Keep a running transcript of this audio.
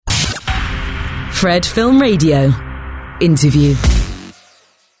Fred Film Radio interview.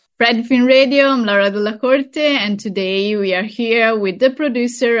 Fred Film Radio, I'm Laura Della Corte, and today we are here with the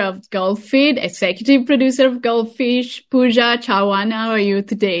producer of Goldfish, executive producer of Goldfish, Pooja. Chauhan, how are you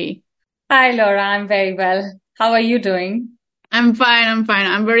today? Hi, Laura. I'm very well. How are you doing? I'm fine.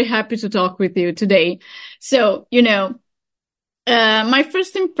 I'm very happy to talk with you today. So, my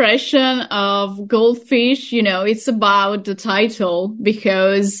first impression of Goldfish, it's about the title,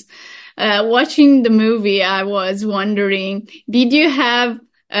 because watching the movie, I was wondering, did you have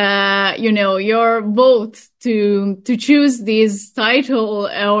your vote to choose this title,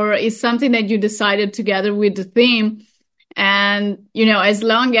 or is something that you decided together with the theme? And, as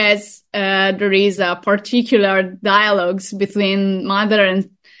long as there is a particular dialogues between mother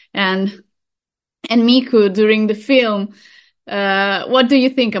and Miku during the film, what do you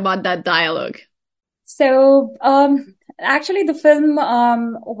think about that dialogue? So, actually the film,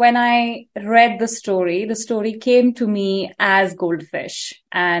 when I read the story came to me as Goldfish.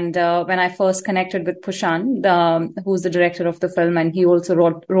 And when I first connected with Pushan, who's the director of the film, and he also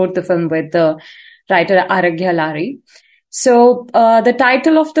wrote the film with the writer Aragya Lari. So the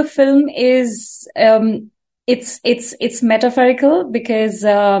title of the film is it's metaphorical, because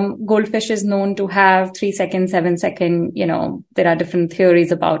Goldfish is known to have 3 second, 7 second, there are different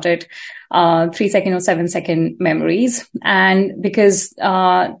theories about it, 3 second or 7 second memories. And because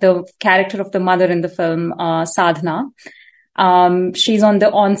the character of the mother in the film, Sadhana, she's on the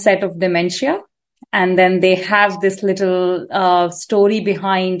onset of dementia. And then they have this little story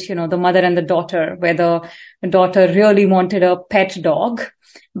behind, the mother and the daughter, where the daughter really wanted a pet dog.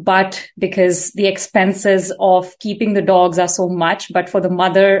 But because the expenses of keeping the dogs are so much, but for the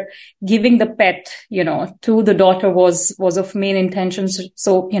mother, giving the pet, to the daughter was of main intention.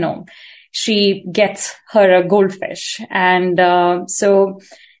 So, she gets her a goldfish. And so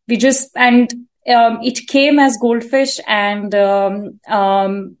we it came as Goldfish. And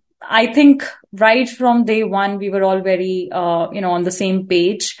I think right from day one, we were all very, on the same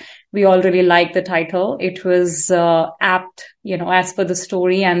page. We all really liked the title. It was apt, as per the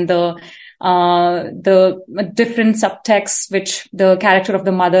story and the different subtexts, which the character of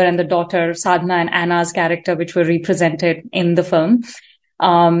the mother and the daughter, Sadhana and Anna's character, which were represented in the film.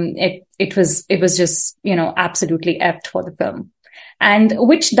 It was just, absolutely apt for the film. And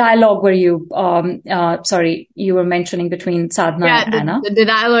which dialogue were you, you were mentioning between Sadhana and Anna? The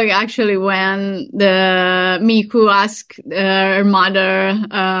dialogue actually when the Miku asked her mother,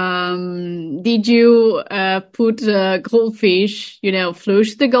 did you put the goldfish,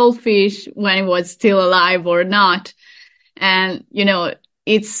 flush the goldfish when it was still alive or not? And,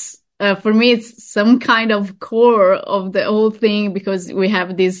 it's, for me, it's some kind of core of the whole thing, because we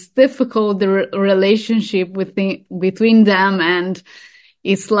have this difficult relationship between them. And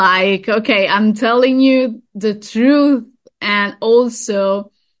it's like, okay, I'm telling you the truth. And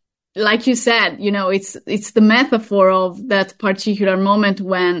also, like you said, it's the metaphor of that particular moment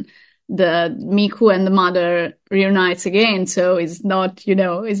when the Miku and the mother reunites again. So it's not,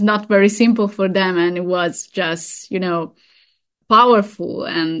 it's not very simple for them. And it was just, powerful.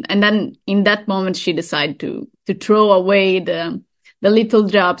 And then in that moment, she decided to throw away the little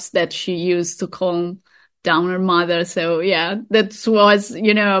drops that she used to calm down her mother. So yeah, that was,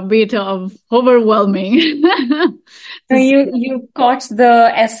 a bit of overwhelming. You caught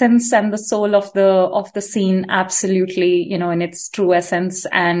the essence and the soul of the scene absolutely, in its true essence.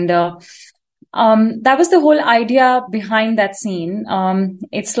 And that was the whole idea behind that scene.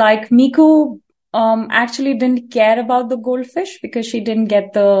 It's like Miku actually didn't care about the goldfish, because she didn't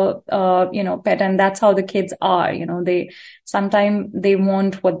get the, pet. And that's how the kids are, sometimes they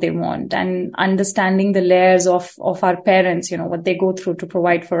want what they want. And understanding the layers of our parents, what they go through to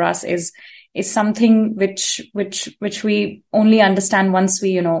provide for us is something which we only understand once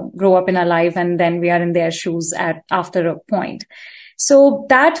we, grow up in our life, and then we are in their shoes after a point. So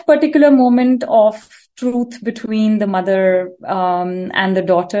that particular moment of truth between the mother and the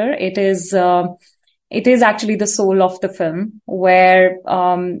daughter, it is actually the soul of the film, where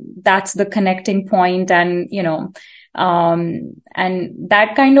that's the connecting point. And and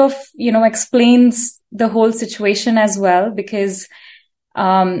that kind of explains the whole situation as well, because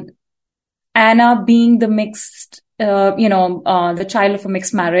Anna, being the mixed the child of a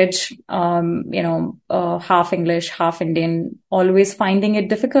mixed marriage, half English, half Indian, always finding it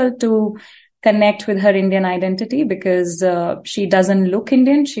difficult to connect with her Indian identity, because she doesn't look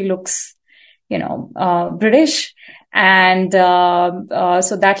Indian. She looks, British. And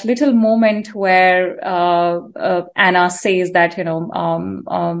so that little moment where Anna says that,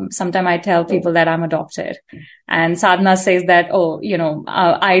 sometime I tell people that I'm adopted. And Sadhana says that, oh,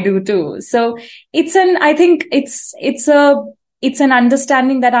 I do too. So I think it's an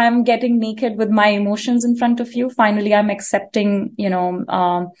understanding that I'm getting naked with my emotions in front of you. Finally, I'm accepting,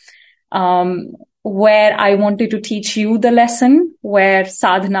 where I wanted to teach you the lesson, where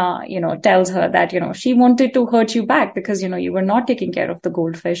Sadhana, tells her that, she wanted to hurt you back because, you were not taking care of the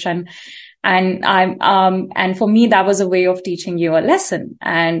goldfish. And for me, that was a way of teaching you a lesson.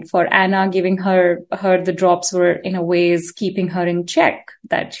 And for Anna, giving her the drops were in a ways keeping her in check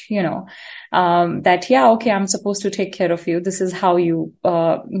that, yeah, okay, I'm supposed to take care of you. This is how you,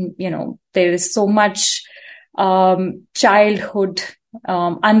 there is so much, childhood,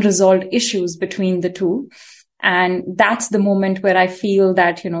 unresolved issues between the two. And that's the moment where I feel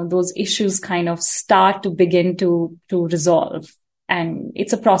that, those issues kind of start to begin to resolve. And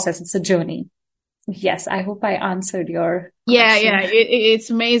it's a process. It's a journey. Yes. I hope I answered your question. Yeah. It's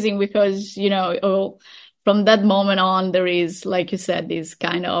amazing because, from that moment on, there is, like you said, this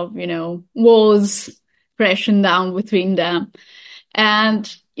kind of, walls crashing down between them. And,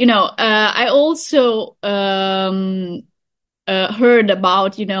 I also, heard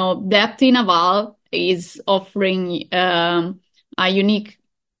about, Depti Naval is offering a unique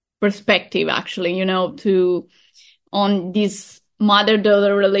perspective, actually, on this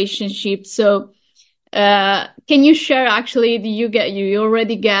mother-daughter relationship. So, can you share? Actually, you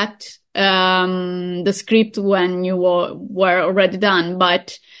already get the script when you were already done,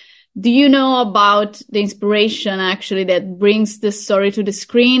 but do you know about the inspiration actually that brings the story to the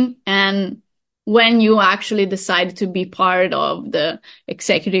screen, and when you actually decide to be part of the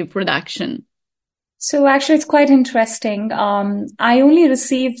executive production? So actually, it's quite interesting. I only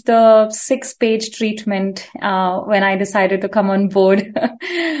received the 6-page treatment when I decided to come on board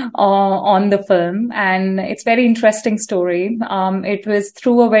on the film. And it's a very interesting story. It was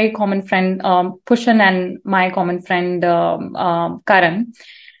through a very common friend, Pushan, and my common friend, Karan,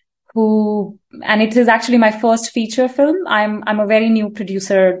 and it is actually my first feature film. I'm a very new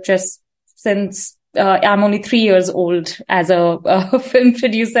producer just since I'm only 3 years old as a film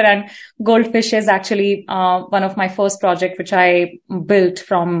producer, and Goldfish is actually one of my first projects, which I built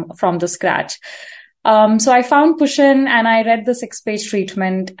from the scratch. So I found Pushan and I read the 6-page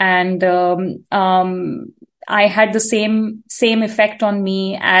treatment, and I had the same effect on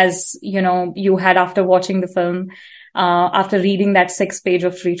me as you had after watching the film, after reading that 6-page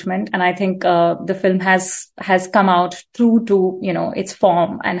of treatment. And I think the film has come out true to its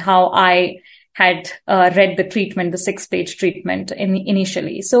form and how I had read the treatment, the 6-page treatment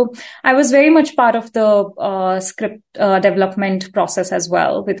initially. So I was very much part of the script development process as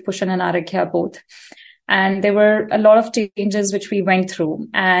well, with Pushan and Aragya both. And there were a lot of changes which we went through.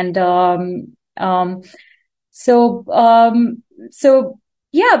 And so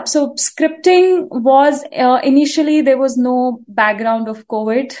scripting was initially there was no background of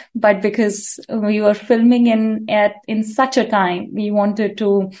COVID, but because we were filming in such a time, we wanted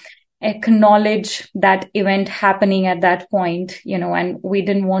to acknowledge that event happening at that point, and we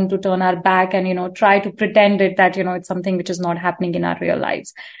didn't want to turn our back and, try to pretend that, it's something which is not happening in our real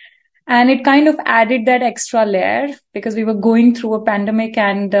lives. And it kind of added that extra layer because we were going through a pandemic,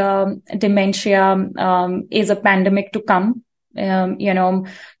 and dementia is a pandemic to come. The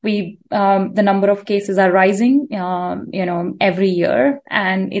number of cases are rising, every year,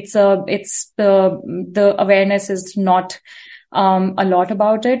 and the awareness is not a lot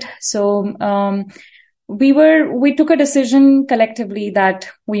about it. So, we took a decision collectively that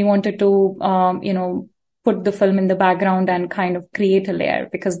we wanted to, put the film in the background and kind of create a layer,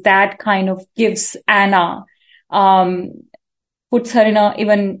 because that kind of gives Anna, puts her in a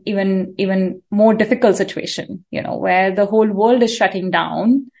even more difficult situation, where the whole world is shutting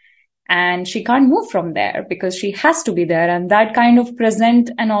down and she can't move from there because she has to be there. And that kind of present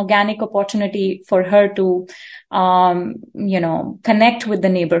an organic opportunity for her to, connect with the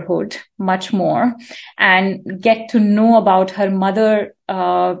neighborhood much more and get to know about her mother,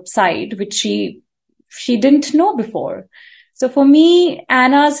 side, which she didn't know before. So for me,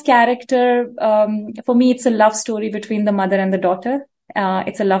 Anna's character, for me, it's a love story between the mother and the daughter.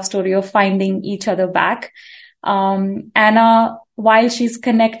 It's a love story of finding each other back. Anna, while she's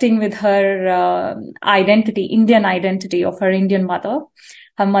connecting with her identity, Indian identity of her Indian mother,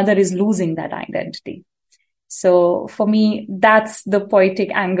 her mother is losing that identity. So for me, that's the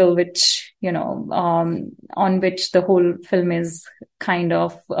poetic angle which, on which the whole film is kind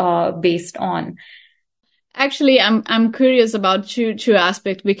of based on. Actually, I'm curious about two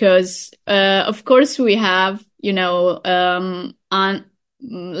aspects because, of course, we have on,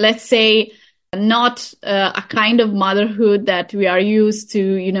 let's say, not a kind of motherhood that we are used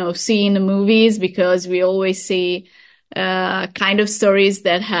to, see in the movies, because we always see kind of stories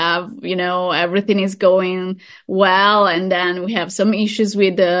that have, everything is going well, and then we have some issues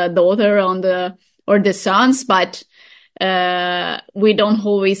with the daughter or the sons, but we don't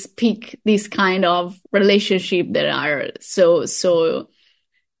always pick this kind of relationship that are so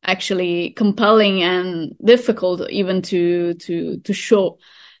actually compelling and difficult even to show.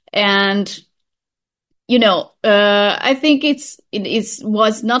 And I think it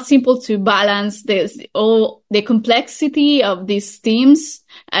was not simple to balance all the complexity of these themes.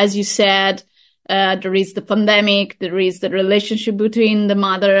 As you said, there is the pandemic, there is the relationship between the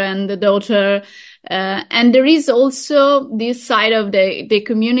mother and the daughter, and there is also this side of the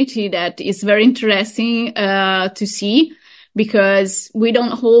community that is very interesting to see, because we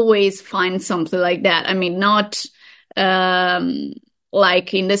don't always find something like that. I mean, not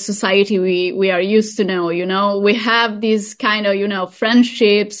like in the society we are used to know, we have these kind of,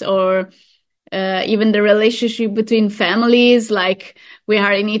 friendships, or even the relationship between families. Like, we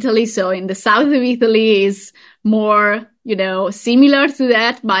are in Italy, so in the south of Italy is more, similar to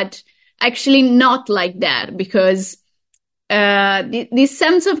that, but actually not like that, because this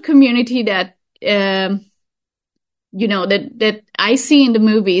sense of community that, that I see in the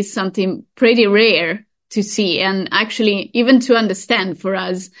movie is something pretty rare to see, and actually even to understand for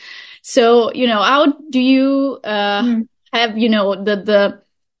us. So, how do you have,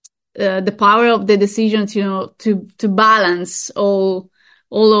 the power of the decisions, to balance all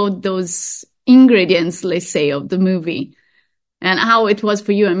of those ingredients, let's say, of the movie, and how it was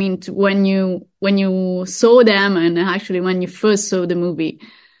for you? I mean, when you saw them, and actually when you first saw the movie.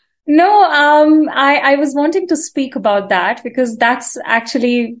 No, I was wanting to speak about that, because that's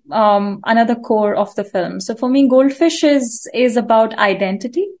actually another core of the film. So for me, Goldfish is about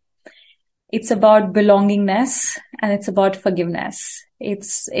identity. It's about belongingness, and it's about forgiveness.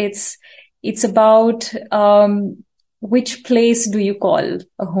 It's about which place do you call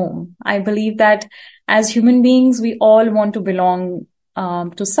a home? I believe that as human beings, we all want to belong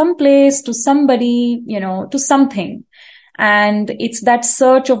to some place, to somebody, to something. And it's that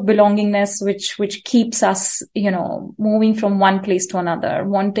search of belongingness which keeps us, moving from one place to another,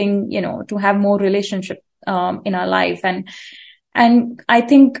 wanting, to have more relationship in our life. And I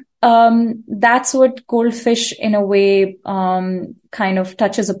think that's what Goldfish, in a way, kind of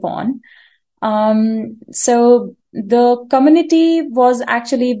touches upon. So the community was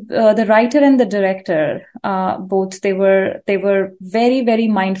actually the writer and the director, both they were very, very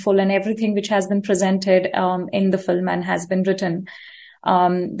mindful, and everything which has been presented in the film and has been written,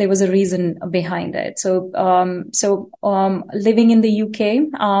 there was a reason behind it. So living in the UK,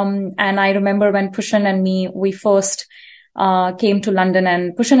 and I remember when Pushan and me, we first came to London,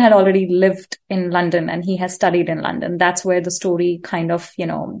 and Pushan had already lived in London and he has studied in London. That's where the story kind of,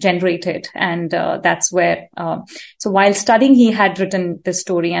 generated. And that's where, so while studying, he had written this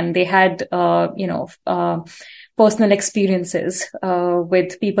story, and they had, personal experiences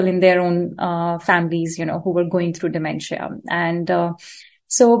with people in their own families, who were going through dementia. And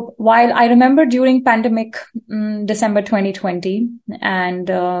so while I remember during pandemic, December 2020, and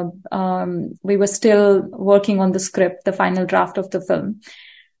we were still working on the script, the final draft of the film,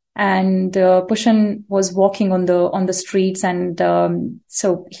 and Pushan was walking on the streets, and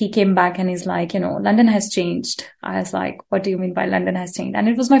so he came back and he's like, London has changed. I was like, what do you mean by London has changed? And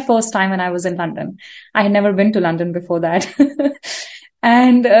it was my first time when I was in London. I had never been to London before that.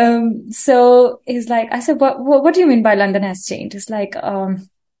 And so he's like, I said, what do you mean by London has changed? It's like,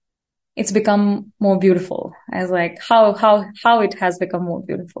 it's become more beautiful. I was like, how it has become more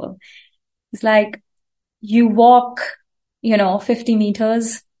beautiful? It's like, you walk, 50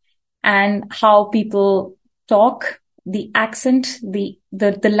 meters, and how people talk, the accent, the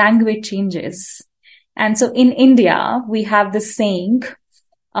language changes. And so in India, we have this saying,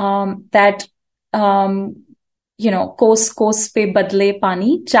 that, kos pe badle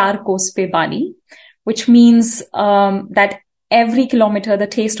pani, char kos pe bani, which means, that every kilometer, the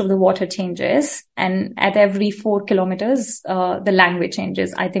taste of the water changes, and at every 4 kilometers, the language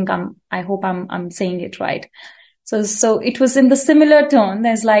changes. I hope I'm saying it right. So it was in the similar tone.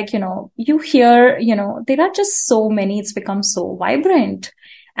 There's like, you hear, there are just so many, it's become so vibrant.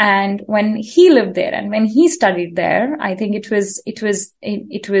 And when he lived there and when he studied there, I think it was,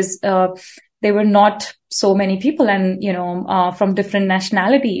 there were not so many people, and, from different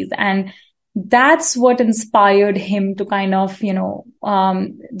nationalities. And that's what inspired him to kind of,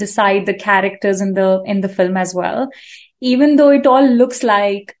 decide the characters in the film as well. even though it all looks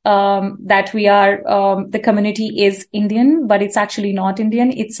like that we are the community is Indian, but it's actually not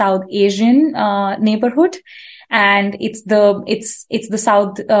Indian. It's South Asian neighborhood, and it's the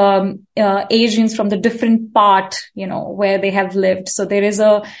South Asians from the different part, where they have lived. So there is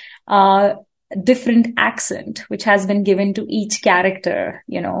a different accent which has been given to each character,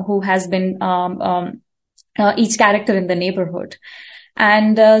 who has been each character in the neighborhood.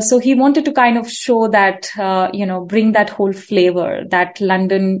 And so he wanted to kind of show that, bring that whole flavor that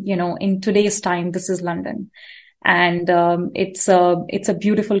London, in today's time, this is London. And it's a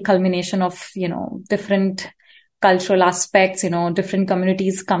beautiful culmination of, different cultural aspects, different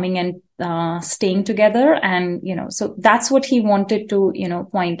communities coming and staying together. And, so that's what he wanted to,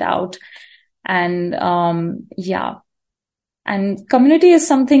 point out. And and community is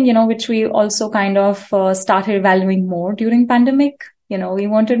something, which we also kind of started valuing more during pandemic. We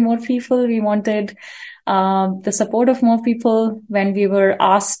wanted more people. We wanted the support of more people when we were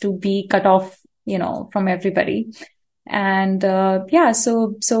asked to be cut off, from everybody. And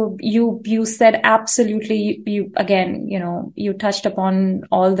so you said absolutely. You again, you touched upon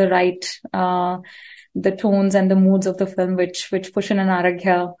all the right the tones and the moods of the film, which Pushan and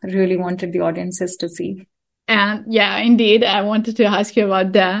Aragya really wanted the audiences to see. And yeah, indeed, I wanted to ask you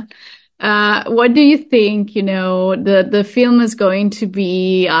about that. What do you think, the film is going to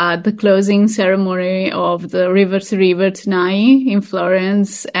be the closing ceremony of the River to River tonight in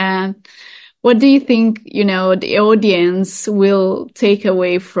Florence? And what do you think, the audience will take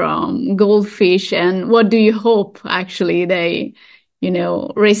away from Goldfish? And what do you hope actually they,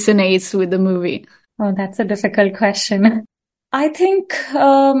 resonates with the movie? Oh, that's a difficult question. I think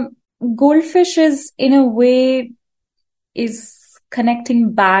Goldfish is, in a way, is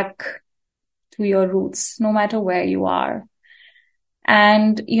connecting back to your roots, no matter where you are.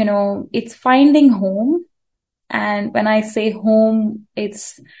 And, it's finding home. And when I say home,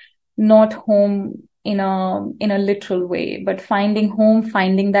 it's not home in a literal way, but finding home,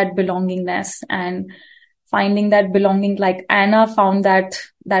 finding that belongingness, and finding that belonging, like Anna found that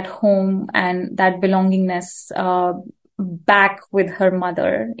home and that belongingness back with her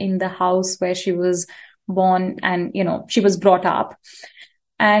mother in the house where she was born and, she was brought up.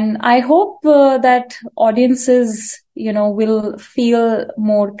 And I hope that audiences, will feel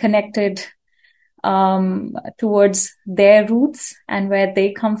more connected towards their roots and where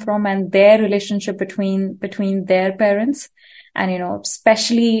they come from and their relationship between their parents, and,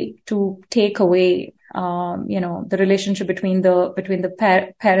 especially to take away, the relationship between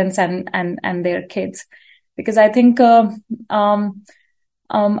the parents and their kids. Because I think,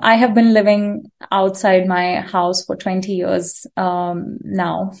 I have been living outside my house for 20 years,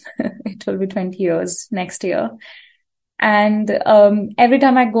 now. It will be 20 years next year. And, every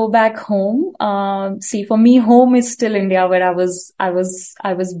time I go back home, for me, home is still India, where I was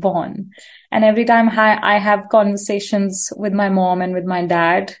born. And every time I have conversations with my mom and with my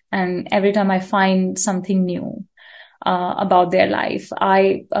dad, and every time I find something new, about their life,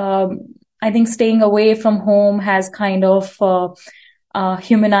 I think staying away from home has kind of,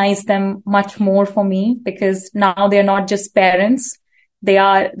 humanized them much more for me, because now they're not just parents. They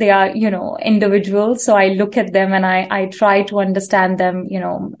are, individuals. So I look at them and I try to understand them,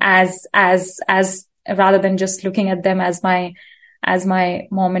 as rather than just looking at them as my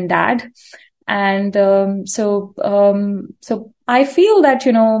mom and dad. And, so I feel that,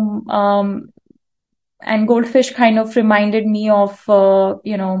 and Goldfish kind of reminded me of, of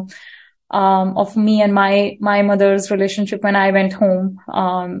me and my mother's relationship when I went home,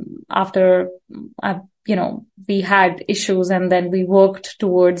 after we had issues, and then we worked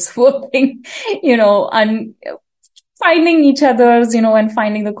towards working, and finding each other's, and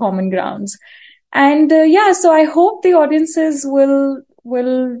finding the common grounds. And, so I hope the audiences will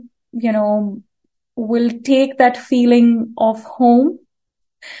take that feeling of home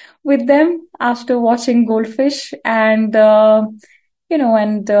with them after watching Goldfish, and,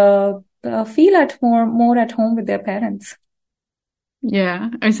 feel more at home with their parents. Yeah,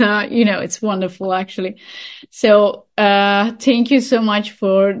 it's wonderful, actually. So, thank you so much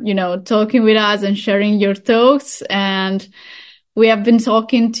for, talking with us and sharing your thoughts. And we have been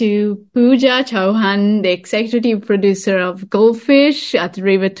talking to Pooja Chauhan, the executive producer of Goldfish at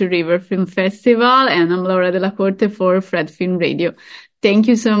River to River Film Festival. And I'm Laura Della Corte for Fred Film Radio. Thank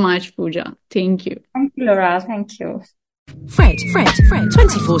you so much, Pooja. Thank you. Thank you, Laura. Thank you. Fred,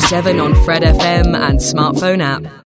 24/7 on Fred FM and smartphone app.